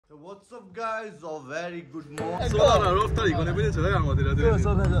So what's up guys, a very good morning. Solar रफ्तार हिँड्ने पनि छ है हामीतिर त्यो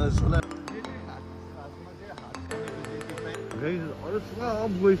गाइस अरु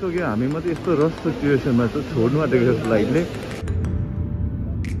सब गइसक्यो हामी मात्रै यस्तो रस सिचुएसनमा छ छोड्नु आटेको छ फ्लाइटले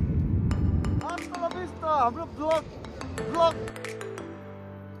हाम्रो ब्लग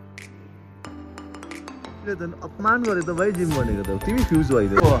ले त अपमान गरे त भाइ जिम भनेको त तिमी फ्युज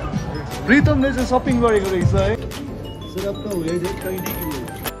भइदियो प्रितमले चाहिँ शपिङ गरेको रहेछ है सुरपका हुँदै चाहिँ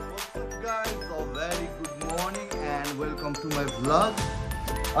वेलकम टु माई भ्लग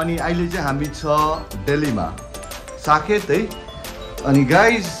अनि अहिले चाहिँ हामी छ दिल्लीमा साकेत है अनि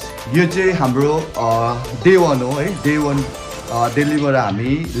गाइज यो चाहिँ हाम्रो डे 1 हो है डे 1 दिल्लीबाट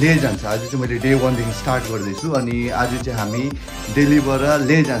हामी ले जान्छ आज चाहिँ मैले डे 1 देखि स्टार्ट गर्दैछु अनि आज चाहिँ हामी दिल्लीबाट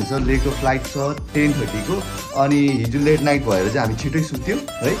ले जान्छ लेको फ्लाइट छ 10:30 को अनि हिजो लेट नाइट भएर चाहिँ हामी छिटै सुत्यौँ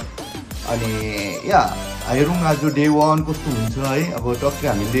है अनि या हेरौँ आज डे 1 कस्तो हुन्छ है अब टक्कै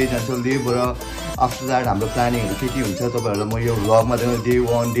हामी ले जान्छौँ लेबाट आफ्टर द्याट हाम्रो प्लानिङहरू के हुन्छ तपाईँहरूलाई म यो भ्लगमा डे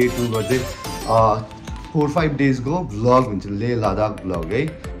 1 डे 2 गर्दै 4-5 डेजको भ्लग हुन्छ ले लद्दाख भ्लग है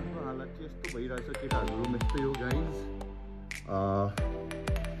हालत चाहिँ यस्तो भइरहेछ केटाहरू रुम यस्तै हो गाइज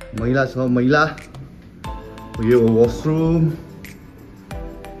मैला छ मैला यो हो वासरुम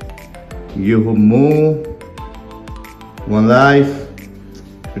यो हो मो वान लाइफ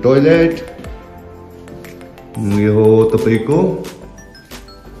टोइलेट यो हो तपाईँको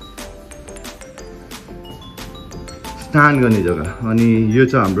स्नान गर्ने जग्गा अनि यो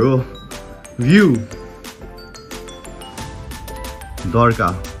चाहिँ हाम्रो भ्यू दर्का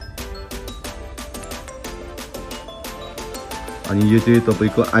अनि यो चाहिँ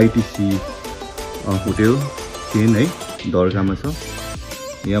तपाईँको आइटिसी होटेल चेन है दर्कामा छ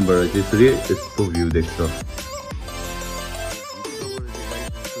यहाँबाट चाहिँ यसरी यस्तो भ्यू देख्छ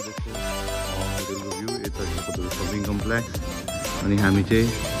होटेलको भ्यू यता तपाईँको सपिङ कम्प्लेक्स अनि हामी चाहिँ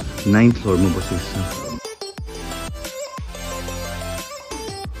 9th फ्लोरमा बसेको छौँ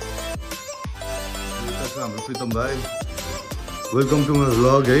हाम्रो प्रितम भाइ वेलकम टु माई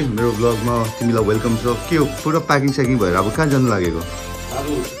भ्लग है मेरो भ्लगमा तिमीलाई वेलकम छ के हो पुरा प्याकिङ स्याकिङ भएर अब कहाँ जानु लागेको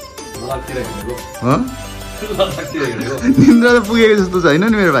निन्द्रा त पुगेको जस्तो छैन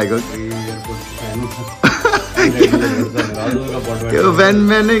नि मेरो भाइको त्यो भ्यान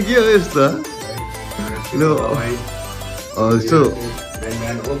म्यानै के हो यस्तो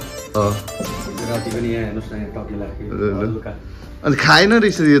अनि खाएन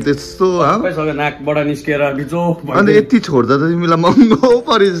रहेछ यो त्यस्तो नाकबाट निस्केर बिचो अन्त यति छोड्दा त तिमीलाई महँगो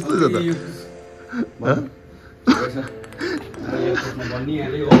पऱ्यो जस्तो छ त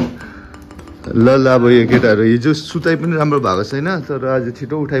ल अब यो केटाहरू हिजो सुताइ पनि राम्रो भएको छैन तर आज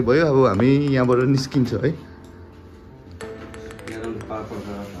छिटो उठाइ भयो अब हामी यहाँबाट निस्किन्छ है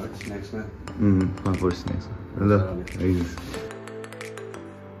पापड स्न्याक्स ल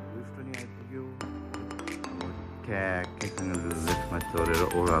लेफ्टमा चढेर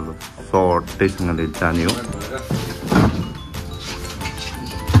ओह्रालो सर्टैसँगले जाने हो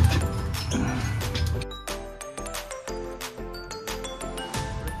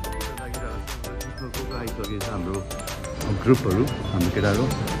आइसकेको छ हाम्रो ग्रुपहरू हाम्रो केटाहरू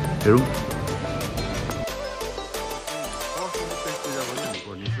हेरौँ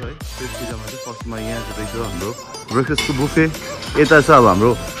पूजामा चाहिँ फर्स्टमा यहाँ रहेछ हाम्रो ब्रेकफास्टको बुफे यता छ अब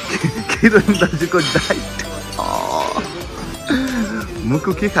हाम्रो किरण दाजुको डाइट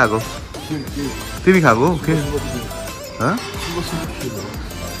मुखको के खाएको तिमी खाएको के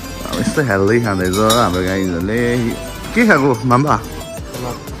अब यस्तो हेल्दै खाँदैछ हाम्रो गाईहरूले के खाएको माम्बा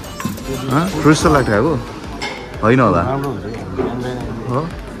फ्रुट सलाड खाएको होइन होला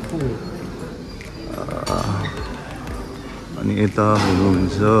अनि यता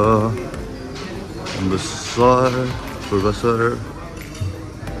हुनुहुन्छ हाम्रो sir professor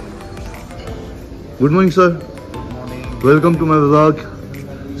good morning sir welcome to my vlog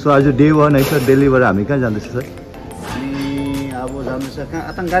so आज डे 1 है सर दिल्लीबाट हामी कहाँ जाँदैछ सर अब जाँदैछ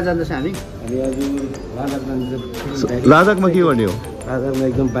कहाँ जाँदैछ हामी लद्दाखमा के गर्ने हो लद्दाखमा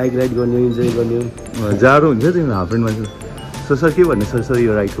एकदम बाइक राइड गर्ने इन्जोय गर्ने जाडो हुन्छ तिम्रो हाफ प्यान्ट मान्छे सर के भन्ने सर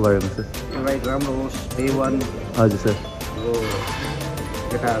यो राइडको बारेमा सर राइड राम्रो होस् डे 1 हजुर सर अब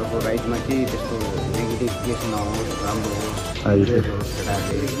केटाहरूको राइडमा केही त्यस्तो नेगेटिभ केस नहोस् राम्रो होस्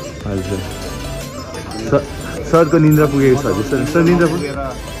हजुर सर सरको निन्द्रा पुगेको छ हजुर सर निन्द्रा पुगेर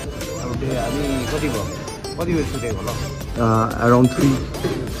अब हामी कति बजी सुतेको होला अराउन्ड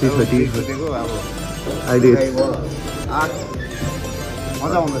 3:30 सुतेको अब अहिले 8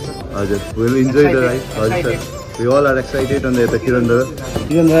 मजा आउँदैछ हजुर विल इन्जोय द राइड हजुर sir we all are excited अन्त यता किरण दा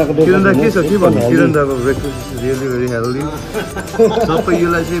के छ के भन्नु किरण दाको breakfast is really very healthy सबै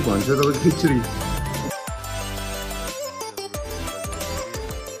यसलाई चाहिँ भन्छ तपाईँको खिचडी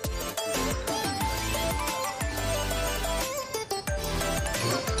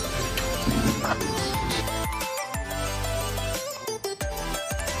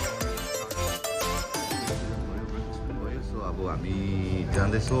अब हामी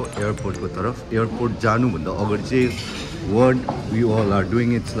जाँदैछौँ एयरपोर्टको तरफ एयरपोर्ट जानुभन्दा अगाडि चाहिँ what we all are doing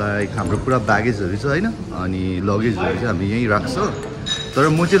it's like हाम्रो पुरा ब्यागेजहरू छ होइन अनि लगेजहरू चाहिँ हामी यहीँ राख्छ तर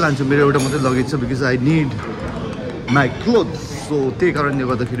म चाहिँ लान्छु मेरो एउटा मात्रै लगेज छ because I need my clothes so त्यही कारणले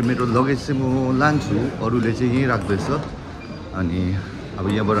गर्दाखेरि मेरो लगेज चाहिँ म लान्छु अरूले चाहिँ यहीँ राख्दैछ अनि अब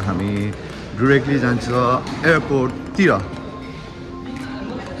यहाँबाट हामी डिरेक्टली जान्छ एयरपोर्टतिर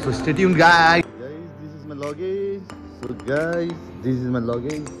so stay tuned guys this is my luggage so guys this is my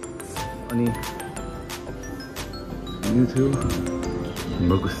luggage अनि यो थियो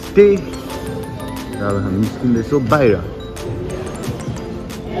हाम्रो स्टे अब हामी निस्किँदैछौँ बाहिर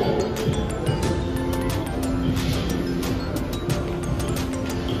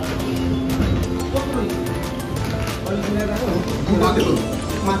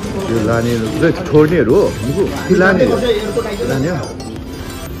त्यो लानेहरू छोड्नेहरू हो कि लानेहरू लाने हो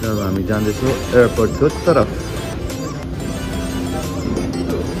अब हामी जाँदैछौँ एयरपोर्टको तरफ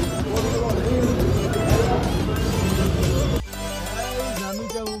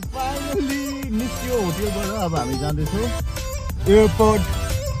फाइनली निस्क्यो होटेलबाट अब हामी जाँदैछौँ एयरपोर्टतिर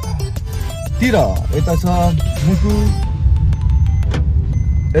यता छ मुटु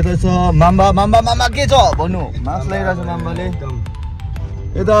यता छ माम्बा माम्बा मामा के छ भन्नु मास लगाइरहेको छ माम्बाले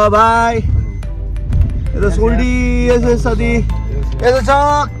यता भाइ यता सोल्डी यसो साथी यता छ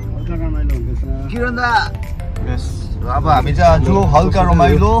किरण दा अब हामी चाहिँ आज हल्का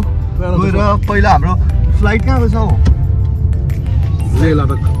रमाइलो गएर पहिला हाम्रो फ्लाइट कहाँको छ हौ ले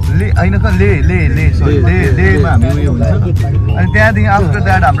लद्दाख ले होइन क ले ले ले सरी ले लेमा हामी उयो हुन्छ अनि त्यहाँदेखि आफ्टर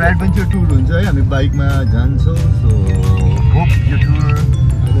द्याट हाम्रो एडभेन्चर टुर हुन्छ है हामी बाइकमा जान्छौँ सो होप यो टुर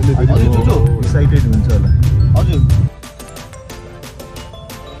एक्साइटेड हुन्छ होला हजुर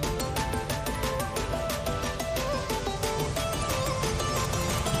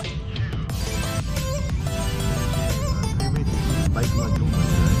बाइकमा जाउँ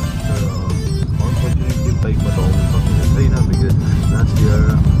भनेर अनफर्चुनेटली बाइकमा त आउनु सकिएको छैन बिकज लास्ट इयर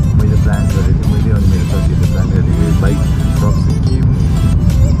मैले प्लान गरेको थिएँ मैले अनि मेरो साथीहरूले प्लान गरेको थिएँ bike from Sikkim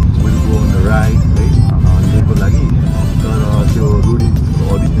will go on the ride है लिएको लागि तर त्यो रुडिसको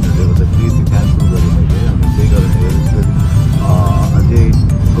अडिसनहरूले गर्दाखेरि त्यो क्यान्सल गरेँ मैले अनि त्यही कारणले अझै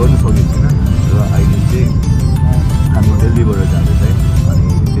गर्नु सकेको छैन र अहिले चाहिँ हामी दिल्लीबाट जाँदैछ है अनि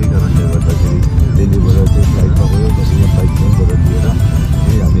त्यही कारणले गर्दाखेरि दिल्लीबाट चाहिँ फ्लाइटमा गयो पछि यहाँ बाइक यहीँबाट लिएर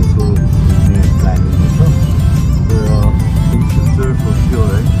त्यही हामी यसो प्लानिङ छ तर इन फ्युचर फर स्योर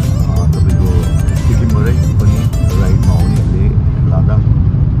है तपाईँको सिक्किमबाटै पनि राइडमा आउनेहरूले लद्दाख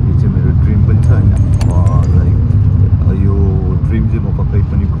यो चाहिँ मेरो ड्रिम पनि छ होइन लाइक यो ड्रिम चाहिँ म पक्कै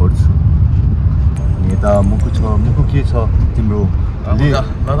पनि गर्छु अनि यता मुखु छ मुखु के छ तिम्रो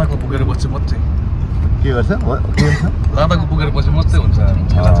लद्दाखमा पुगेर बस्छ मात्रै के गर्छ के गर्छ लद्दाखमा पुगेर बस्छ मात्रै हुन्छ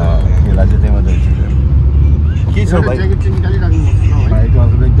खेला चाहिँ त्यही मात्रै के छ भाइ भाइको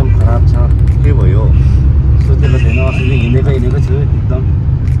हजुर एकदम खराब छ के भयो सोचेको छैन अस्ति हिँडेको छु एकदम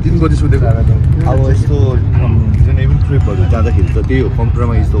 3 बजी सुतेको अब यस्तो जुनै पनि ट्रिपहरू जाँदाखेरि त त्यही हो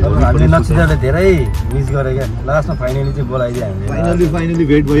कम्प्रोमाइज त हामीले नचिदाले धेरै मिस गरे क्या लास्टमा फाइनली चाहिँ बोलाइदियो हामीले फाइनली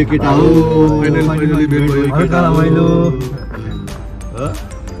भेट भयो केटा हो फाइनली भेट भयो हल्का रमाइलो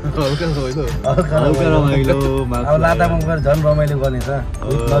हल्का रमाइलो अब लादामा गएर झन् रमाइलो गर्ने छ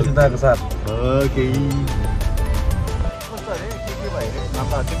नचिदाको साथ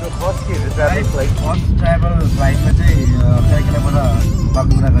तिम्रो फर्स्ट के फर्स्ट ट्राभल फ्लाइटमा चाहिँ काइकेलाबाट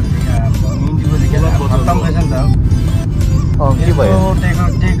बागडोग्रा गरेको थिएँ इन्डिगो चाहिँ खत्तम रहेछ नि त के भयो टेक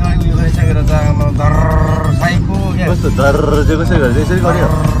उयो गरिसकेर त धर्र साइको क्या कस्तो धर्र चाहिँ कसरी गर्छ यसरी गर्यो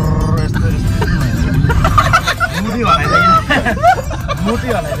मुटी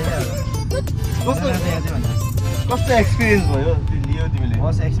हलाइदियो कस्तो एक्सपिरियन्स भयो लियो तिमीले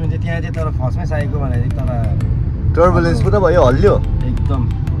फर्स्ट एक्सपिरियन्स चाहिँ त्यहाँ चाहिँ तर फर्स्टमै साइको भनेर तर टर्बुलेन्स पुरा भयो हल्लियो एकदम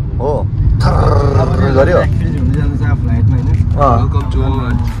हो गर्यो एक्सपिरियन्स हुँदै जान्छ फ्लाइटमा होइन वेलकम टु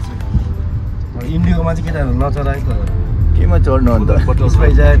इन्डिगोमा चाहिँ केटाहरू नचलाएको केमा चढ्नु अन्त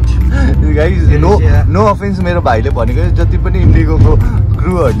स्पाइजेट गाइज नो अफेन्स मेरो भाइले भनेको जति पनि इन्डिगोको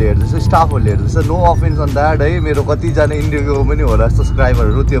क्रुहरूले हेर्दैछ स्टाफहरूले हेर्दैछ नो अफेन्स अन द्याट है मेरो कतिजना इन्डिगो पनि होला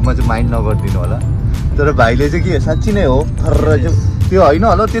सब्सक्राइबरहरू त्योमा चाहिँ माइन्ड नगरिदिनु होला तर भाइले चाहिँ के साँच्ची नै हो थर्र चाहिँ त्यो होइन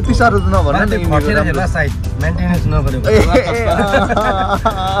होला त्यति साह्रो त नभन न साइड मेन्टेनेन्स नगरेको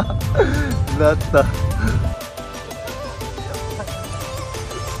ल त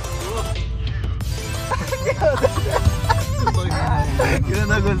किन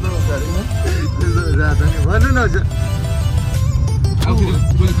नगर्छ भन्नु न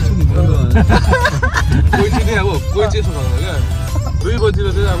कोही चाहिँ अब कोही चाहिँ 2 बजीतिर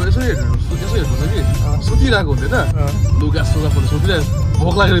चाहिँ अब यसो हेर्नुहुन्छ कि सुतिरहेको हुँदैन लुगा सुगा पनि सुतिरहेको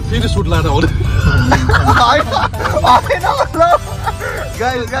भोक लागेर फेरि सुट लाएर आउने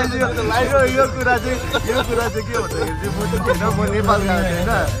गाइस यो कुरा चाहिँ के भन्दाखेरि चाहिँ म चाहिँ म नेपाल गएको थिएँ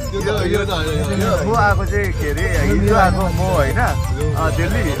होइन म आएको चाहिँ के अरे हिजो आएको म होइन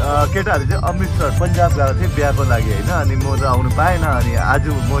दिल्ली केटाहरू चाहिँ अमृतसर पन्जाब गएको थिएँ बिहाको लागि होइन अनि म त आउनु पाएन अनि आज म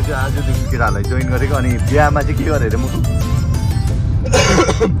चाहिँ आजदेखि केटाहरूलाई जोइन गरेको अनि बिहामा चाहिँ के गरेर म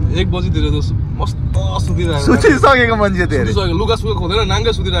 1 बजीतिर त मस्त सुतिरहेको सुतिसकेको मान्छे थियो सुतिसकेको लुगा सुगा खोलेर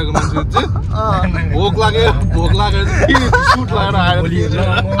नाङ्गै सुतिरहेको मान्छे चाहिँ भोक लागेर फेरि सुट लगाएर आएर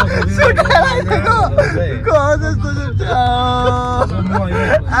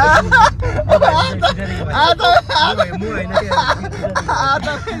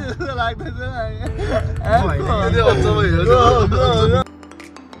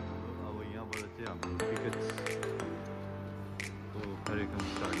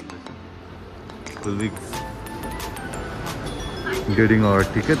getting our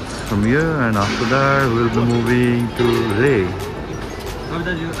tickets from here and after that we'll be moving to Leh.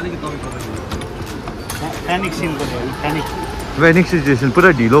 Panic situation pura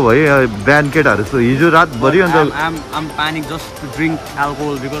dhilo bhayo bihan ketharu so hijo raat bhari anta I'm panic just to drink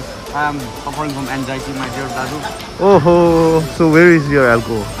alcohol because I am suffering from anxiety, my dear Dadu. Oh, so where is your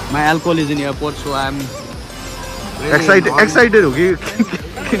alcohol? My alcohol is in airport, so I'm really excited okay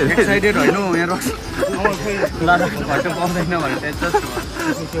excited I know Ladhak photo paउँदैन भने just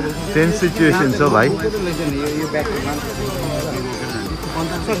tense situation so bhai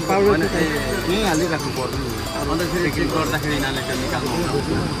यही हालिराख्नु पर्छ अन्त फेरि के गर्दाखेरि यिनीहरूले त्यो निकाल्नु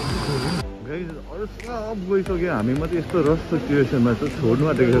गाइस अरु सब गइसक्यो हामी मात्रै यस्तो रस सिचुएसनमा चाहिँ छोड्नु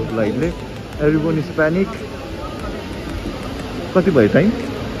आँटेको छ फ्लाइटले एभ्रीवन इज प्यानिक कति भयो टाइम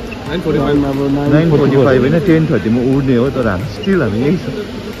 9:45 होइन 10:30 मा उड्ने हो तर हामी स्टिल हामी यही छ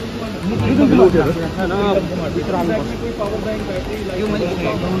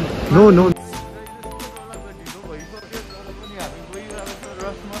नो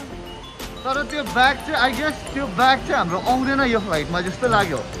तर त्यो ब्याग चाहिँ आई गेस त्यो ब्याग चाहिँ हाम्रो आउँदैन यो फ्लाइटमा जस्तो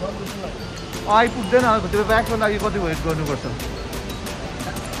लाग्यो आइपुग्दैन त्यो ब्यागको लागि कति वेट गर्नुपर्छ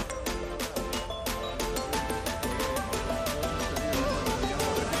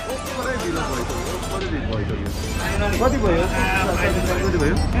कति भयो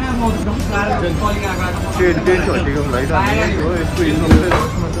 10:30को फ्लाइट हो यस्तो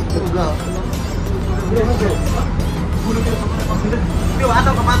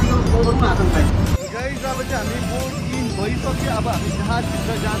गाइस अब चाहिँ हामी बोर्ड इन भइसक्यो अब हामी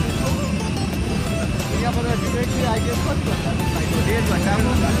जहाजभित्र जाँदैछौँ यहाँबाट डिरेक्टली आइगेस कति घन्टा फ्लाइट हो 1.5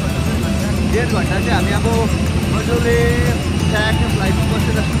 घन्टा चाहिँ हामी अब मजाले ट्याक्ने फ्लाइटमा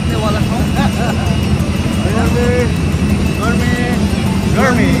बसेर सुत्नेवाला छौँ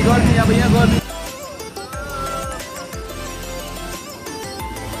गर्मी अब यहाँ गर्मी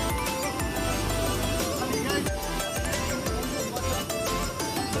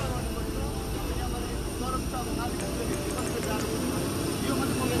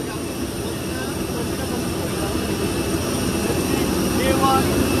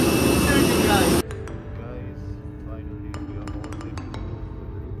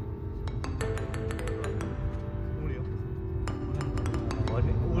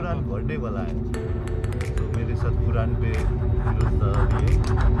बर्थडे वाला है तो मेरे साथ कुरान पे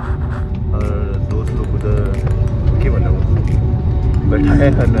और दोस्त लोग उधर क्या बना बैठा है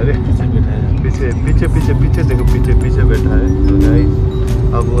अरे पीछे देखो पीछे बैठा है तो गाइस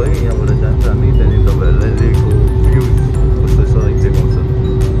अब वो है यहाँ पर जान्छ हामी त्यहाँदेखि तपाईँहरूलाई लेकको भ्यू कस्तो छ देखाउँछ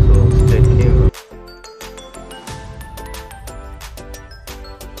सो स्टे हियर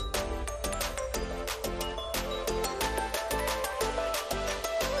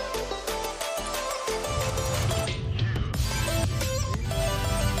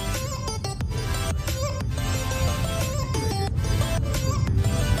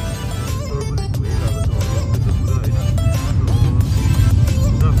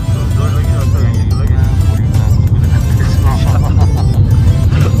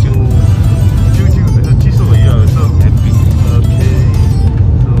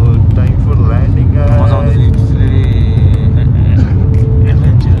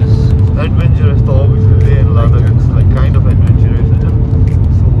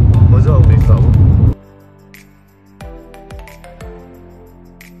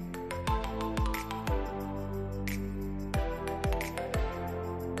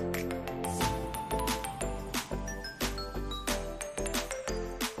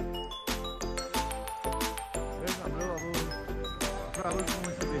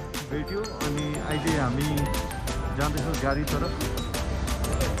भेट्यो अनि अहिले हामी जाँदैछौँ गाडी तरफ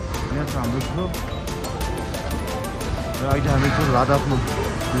यहाँ छ हाम्रो ग्रुप र अहिले हामी चाहिँ लद्दाखमा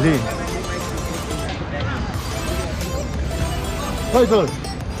ले खै सर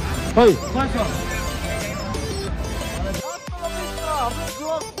खै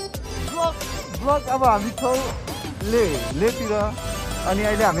ब्लग अब हामी छौँ लेतिर अनि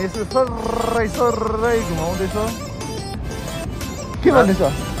अहिले हामी यसो सरै घुमाउँदैछौँ के भन्दैछ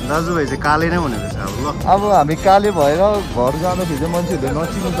दाजुभाइ चाहिँ काले नै भनेको छ अब ल अब हामी काले भएर घर जाँदाखेरि चाहिँ मान्छेहरूले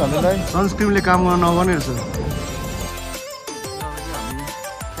नचिन्छ हामीलाई सनस्क्रिमले काम गर्न नगर्ने रहेछ हामी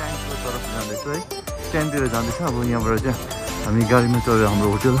ट्याङ्कको तर्फ जाँदैछौँ है स्ट्यान्डतिर जाँदैछ अब यहाँबाट चाहिँ हामी गाडीमा चढेर हाम्रो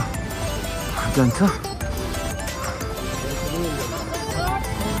होटल जान्छ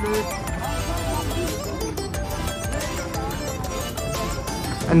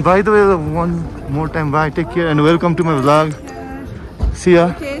And by the way, one more time, bye, take care and welcome to my vlog. See ya.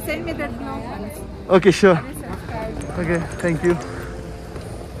 Okay, send me that blog once. Okay, sure. I will subscribe. Okay, thank you.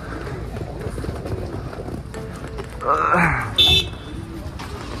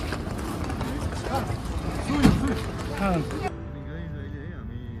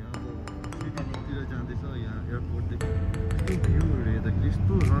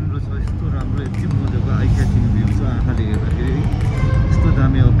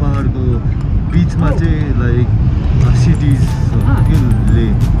 पहाडको बिचमा चाहिँ like सिटिजले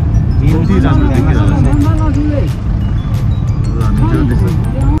कति राम्रो देखिरहेको छ हामी जाँदैछौँ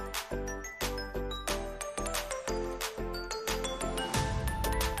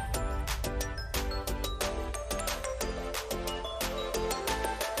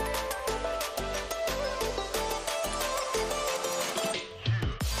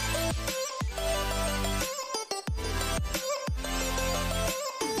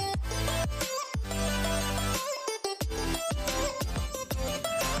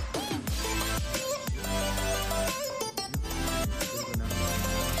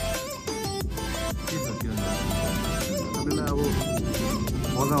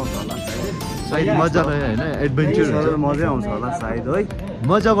सायद मजा रह्यो होइन एडभेन्चर मजै आउँछ होला सायद है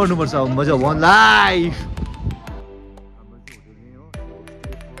मजा गर्नुपर्छ अब मजा वान लाइफ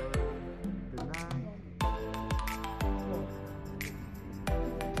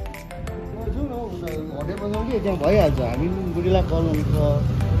त्यहाँ भइहाल्छ हामी बुढीलाई कल हुन्छ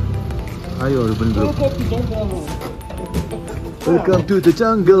आयोहरू पनि welcome to the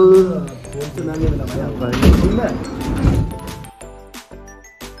jungle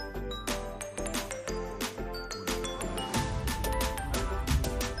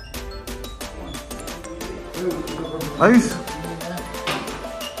Ice.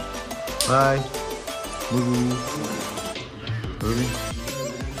 Bye. Movie. Really?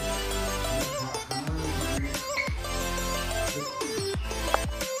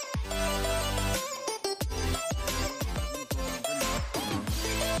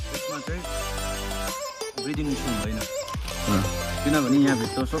 Breathing issue हुँदैन किनभने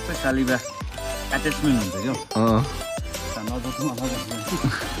यहाँभित्र सबै सालिबा एट्याचमेन्ट हुन्छ क्या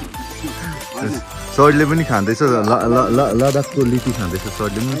सरले पनि खाँदैछ लद्दाखको लिची खाँदैछ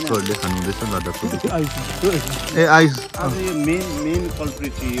सरले पनि सरले खानुहुँदैछ लद्दाखको लिची ए आइस अब यो मेन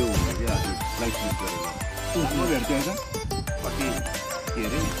कल्प्रिट चाहिँ यो हुन्छ क्या लाइफ गरेर कति के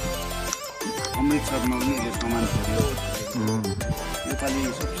अरे अमृतसरमा पनि यसले सामान छोड्यो योपालि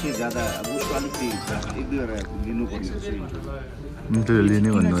सबसे ज्यादा अब उसको अलिकति एक दुईवटा लिनुपर्ने त्यो लिने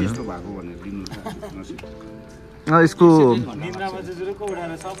भन्नु त्यस्तो भएको भनेर लिनु यसको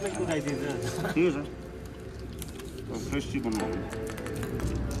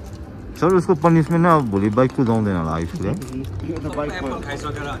सर उसको पनिसमेन्ट अब भोलि बाइक कुदाउँदैन होला आइसक्यो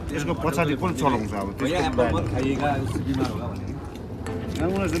यसको पछाडि पनि चलाउँछ अब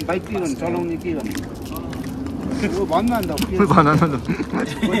उनीहरू बाइक के भने चलाउने के भने भन्नु अन्त भन न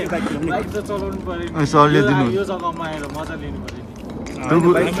सरले दिनु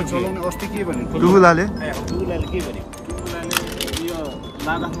चलाउने अस्ति के भने टुकुलाले के भने यो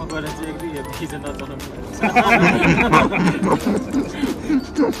लद्दाखमा गएर चाहिँ एक दुई हेर्दै चाहिँ नचलाउनु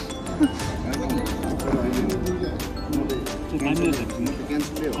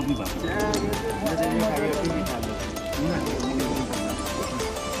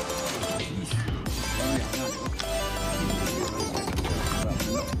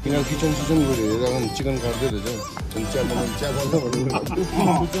किन किचन सिचन गऱ्यो हेरेर चिकन काट्दै रहेछ चिया बनाउनु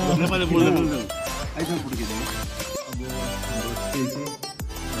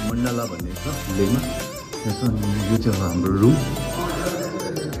मण्डला भन्ने छ लेमा यो चाहिँ हाम्रो रुम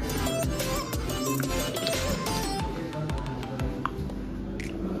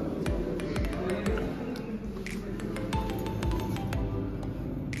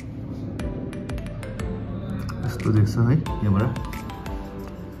यस्तो देख्छ है यहाँबाट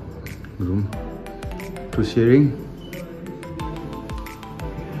room to sharing.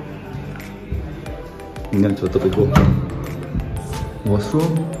 यहाँ छ तपाईको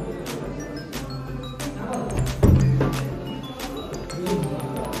washroom.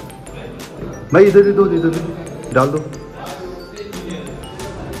 भाई इधर ही दो, डाल दो.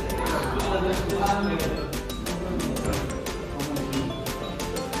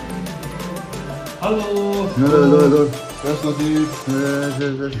 हेलो. Yes, Latif.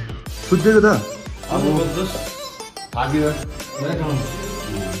 सुत्दै त अब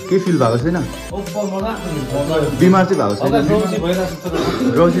के फिल भएको छैन? बिमार चाहिँ भएको छैन?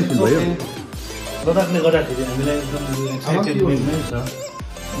 ड्राउजी फिल भयो? लद्दाखले गर्दाखेरि हामीलाई एकदम एक्साइटेड नै छ।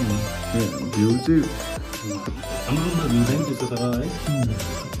 भ्यू चाहिँ हाम्रो रुममा भ्यू चाहिँ त्यस्तो तर है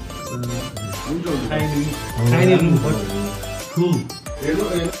टाइनी रुम फुल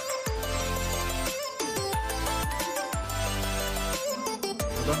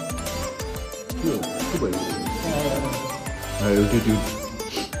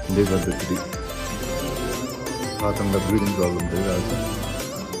एल्टिट्युडले गर्दाखेरि वातावरणमा ब्रिदिङ प्रब्लम भइरहेको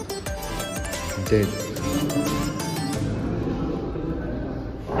छ डेड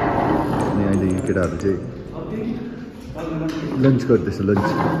अनि अहिले यो केटाहरू चाहिँ लन्च गर्दैछ लन्च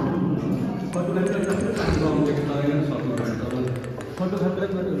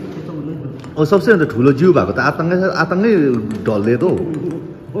सबसे भन्दा ठुलो जिउ भएको त आतङ्कै ढल्ले त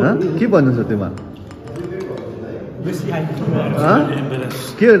के भन्नु छ त्यसमा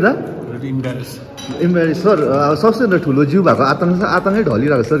के हो त इम्बेरेस सर सबसे भन्दा ठुलो जिउ भएको आतङ्कै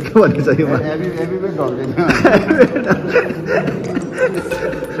ढलिरहेको सर के भन्नु छ यसमा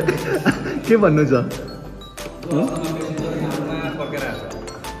के भन्नु छ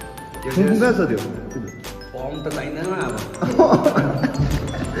कहाँ छ त्यो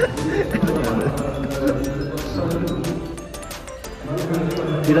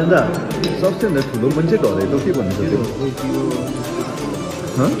किरण दा सबसे भन्दा ठुलो मान्छे ढलेको के भन्नु छ त्यो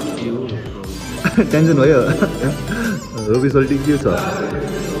टेन्सन भयो रोबी सल्टी के छ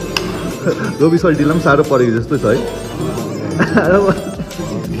रोबी सल्टीलाई पनि साह्रो परेको जस्तो छ है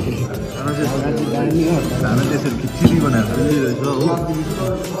खाना त्यसरी खिचडी बनाएर हो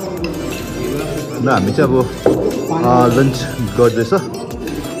ल हामी चाहिँ अब लन्च गर्दैछ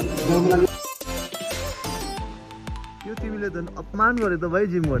यो तिमीले त अपमान गरे त भाइ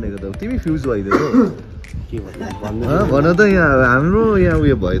जिम गरेको त तिमी फ्युज भइदियो भन त यहाँ हाम्रो यहाँ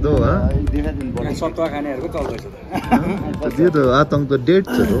उयो भयो त सत्वा खानेहरूको चल्दैछ त्यो त आतङ्क त डेट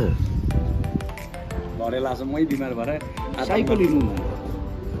छ त भरे लाग्छ मै बिमार भएर साइकल लिनु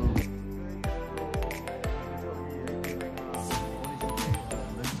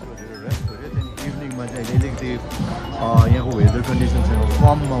इभिनिङमा चाहिँ अलिकति यहाँको वेदर कन्डिसन्सहरू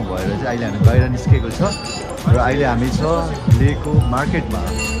कममा भएर चाहिँ अहिले हामी बाहिर निस्केको छ र अहिले हामी छ लेको मार्केटमा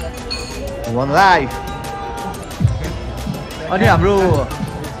वान लाइफ अनि हाम्रो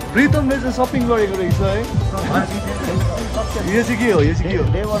प्रितमले चाहिँ सपिङ गरेको रहेछ है यो चाहिँ के हो यो चाहिँ के हो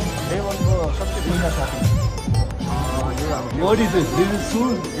डे वनको सबसे ठुलो shopping What is this? This is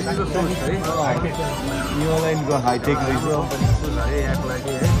shoes? New line को हाईटेक रहेछ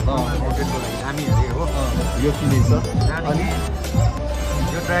यो किनेछ अनि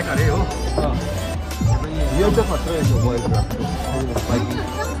यो ट्र्याक अरे हो यो चाहिँ खतरा रहेछ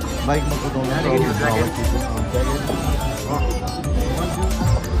बाइकमा कुदाउनु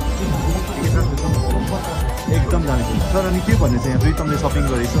एकदम दामी छ सर अनि के भन्ने छ यहाँ प्रितमले सपिङ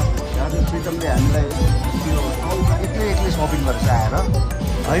गरेछ प्रितमले हामीलाई एक्लै सपिङ गरेर आएर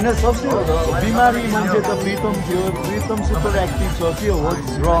होइन सबसे बिमारी मान्छे त प्रितम थियो प्रितम सुपर एक्टिभ छ के हो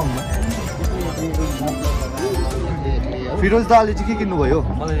वाट्स रङ फिरोज दाले चाहिँ के किन्नुभयो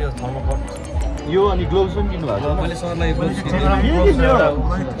यो अनि ग्लोभ्स पनि किन्नुभएको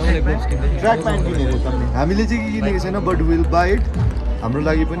ट्र्याक प्यान्ट किनेको तपाईँले हामीले चाहिँ किनेको छैन बट विल बाई इट हाम्रो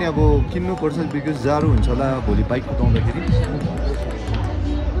लागि पनि अब किन्नुपर्छ बिकज जाडो हुन्छ होला भोलि बाइक कुदाउँदाखेरि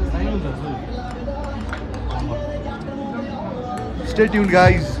Stay tuned,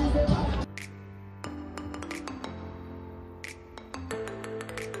 guys.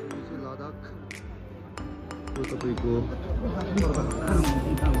 Ladakh.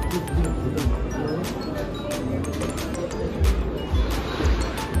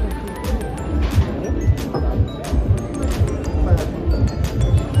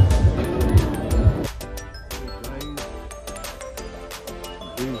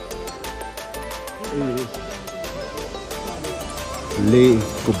 Leh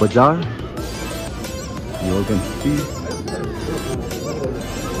ko bazaar. You all can see.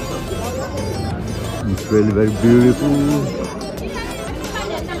 It's really very beautiful.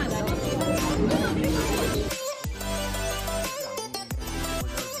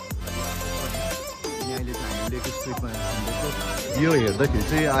 यो हेर्दाखेरि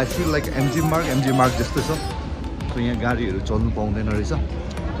चाहिँ आई फिल लाइक एमजी मार्ग जस्तो छ। सो यहाँ गाडीहरू चल्नु पाउँदैन रहेछ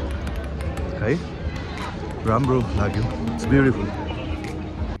है। राम्रो लाग्यो, इट्स ब्युटिफुल।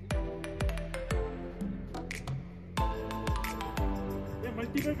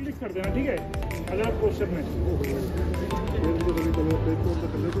 मल्टीपल क्लिक कर देना, ठीक है? अगर आप पोस्टर में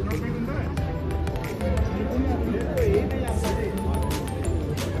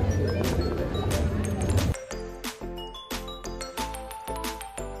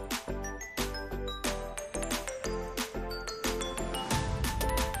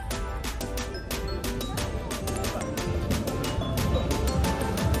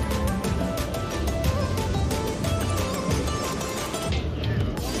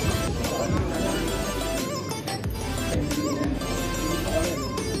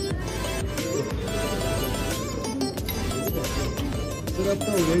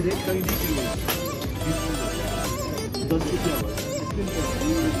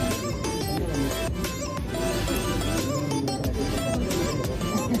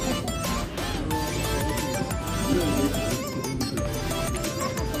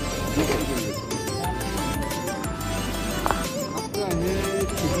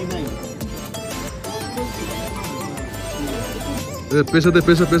पैसा दे,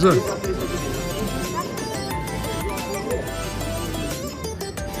 पैसा पैसा।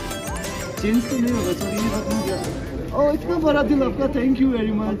 चेंज तो नहीं होगा सर, ये खत्म किया। ओह इतना बड़ा दिल आपका, thank you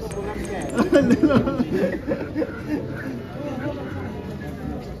very much.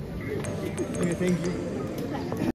 Thank you.